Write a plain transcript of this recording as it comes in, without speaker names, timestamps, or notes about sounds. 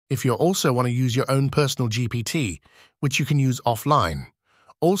if you also want to use your own personal GPT, which you can use offline.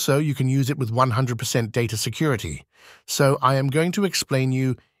 Also, you can use it with 100% data security. So I am going to explain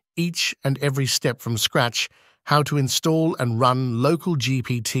you each and every step from scratch how to install and run Local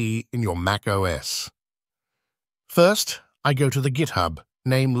GPT in your Mac OS. First, I go to the GitHub,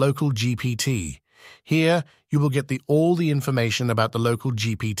 name Local GPT. Here, you will get all the information about the Local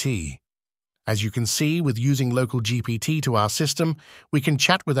GPT. As you can see, with using Local GPT to our system, we can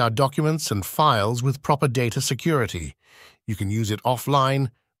chat with our documents and files with proper data security. You can use it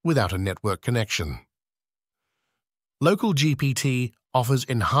offline without a network connection. Local GPT offers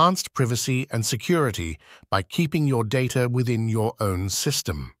enhanced privacy and security by keeping your data within your own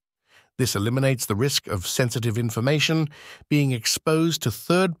system. This eliminates the risk of sensitive information being exposed to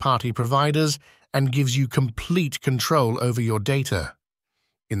third-party providers and gives you complete control over your data.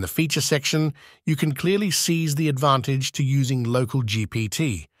 In the feature section, you can clearly seize the advantage to using Local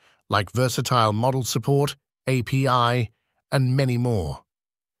GPT, like versatile model support, API, and many more.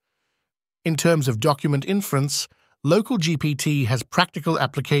 In terms of document inference, Local GPT has practical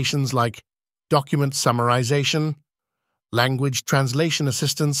applications like document summarization, language translation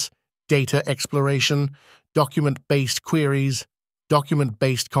assistance, data exploration, document-based queries,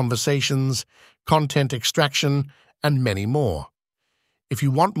 document-based conversations, content extraction, and many more. If you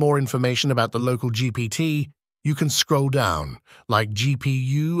want more information about the Local GPT, you can scroll down, like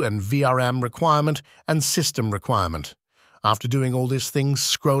GPU and VRM requirement and system requirement. After doing all these things,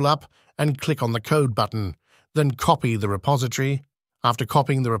 scroll up and click on the code button, then copy the repository. After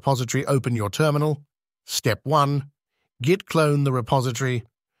copying the repository, open your terminal. Step 1. Git clone the repository.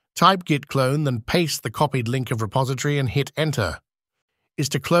 Type git clone, then paste the copied link of repository and hit enter. Is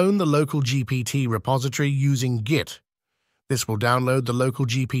to clone the Local GPT repository using Git. This will download the Local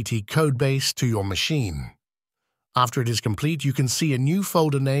GPT codebase to your machine. After it is complete, you can see a new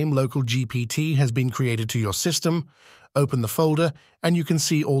folder name Local GPT has been created to your system. Open the folder and you can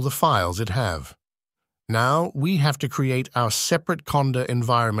see all the files it have. Now we have to create our separate Conda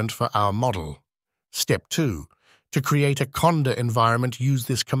environment for our model. Step 2. To create a Conda environment, use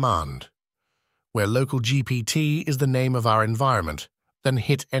this command, where Local GPT is the name of our environment, then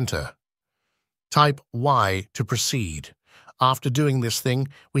hit enter. Type Y to proceed. After doing this thing,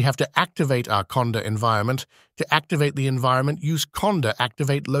 we have to activate our Conda environment. To activate the environment, use Conda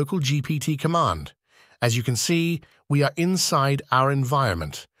activate Local GPT command. As you can see, we are inside our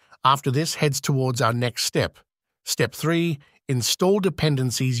environment. After this, heads towards our next step. Step 3. Install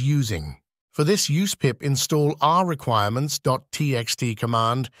dependencies using. For this, use pip install rrequirements.txt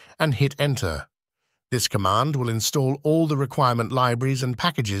command and hit enter. This command will install all the requirement libraries and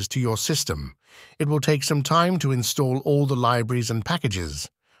packages to your system. It will take some time to install all the libraries and packages.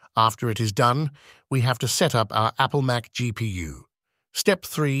 After it is done, we have to set up our Apple Mac GPU. Step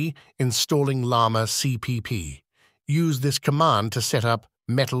 3. Installing Llama CPP. Use this command to set up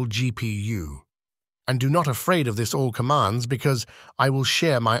Metal GPU. And do not afraid of this all commands, because I will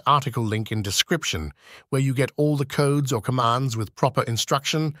share my article link in description where you get all the codes or commands with proper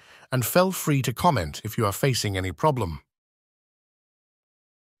instruction, and feel free to comment if you are facing any problem.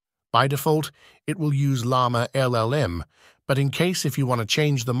 By default, it will use Llama LLM, but in case if you want to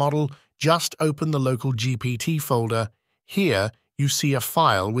change the model, just open the Local GPT folder. Here you see a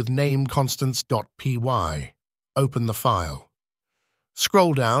file with nameconstants.py. Open the file.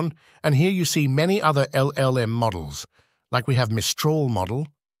 Scroll down, and here you see many other LLM models, like we have Mistral model,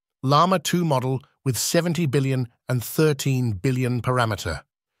 Llama 2 model with 70 billion and 13 billion parameter.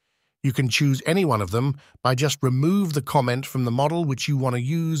 You can choose any one of them by just remove the comment from the model which you want to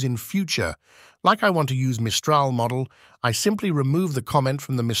use in future. Like I want to use Mistral model, I simply remove the comment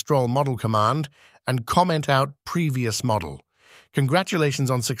from the Mistral model command and comment out previous model. Congratulations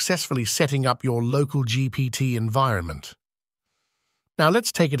on successfully setting up your Local GPT environment. Now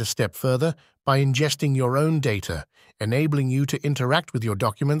let's take it a step further by ingesting your own data, enabling you to interact with your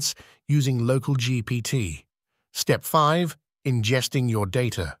documents using Local GPT. Step 5. Ingesting your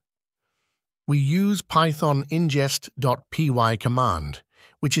data. We use Python ingest.py command,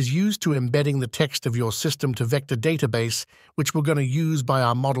 which is used to embedding the text of your system to vector database, which we're going to use by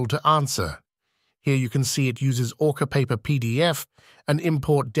our model to answer. Here you can see it uses Orca paper PDF and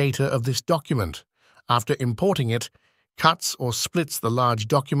import data of this document. After importing it, cuts or splits the large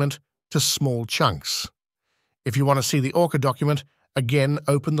document to small chunks. If you want to see the Orca document, again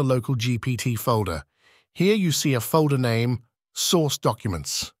open the Local GPT folder. Here you see a folder name, Source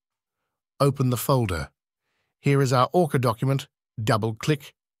Documents. Open the folder. Here is our Orca document.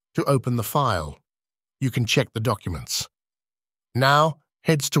 Double-click to open the file. You can check the documents. Now,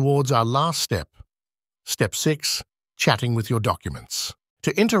 heads towards our last step. Step 6. Chatting with your documents.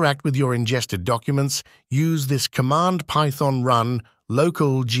 To interact with your ingested documents, use this command Python run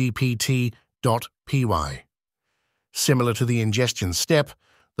Local GPT.py. Similar to the ingestion step,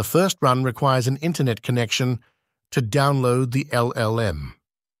 the first run requires an internet connection to download the LLM.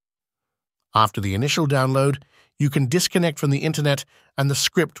 After the initial download, you can disconnect from the internet and the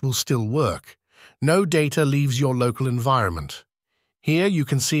script will still work. No data leaves your local environment. Here you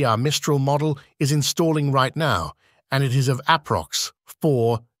can see our Mistral model is installing right now, and it is of approx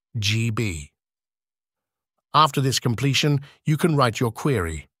 4 GB. After this completion, you can write your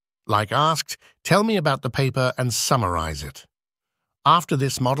query. Like asked, tell me about the paper and summarize it. After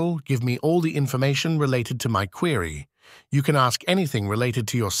this model, give me all the information related to my query. You can ask anything related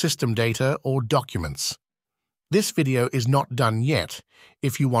to your system data or documents. This video is not done yet.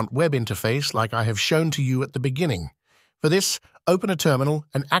 If you want web interface like I have shown to you at the beginning. For this, open a terminal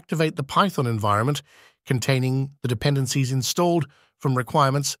and activate the Python environment containing the dependencies installed from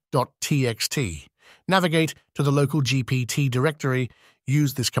requirements.txt. Navigate to the Local GPT directory.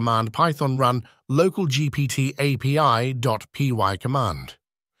 Use this command Python run Local GPT API.py command.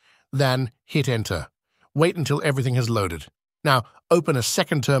 Then hit enter. Wait until everything has loaded. Now open a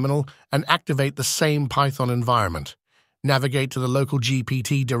second terminal and activate the same Python environment. Navigate to the Local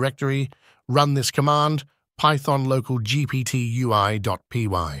GPT directory. Run this command Python Local GPT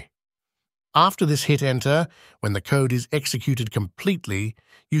UI.py. After this, hit enter. When the code is executed completely,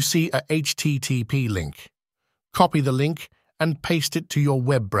 you see a HTTP link. Copy the link and paste it to your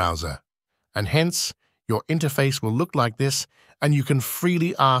web browser. And hence, your interface will look like this, and you can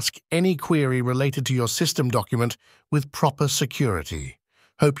freely ask any query related to your system document with proper security.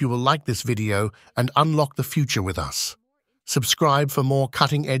 Hope you will like this video and unlock the future with us. Subscribe for more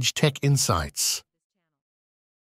cutting-edge tech insights.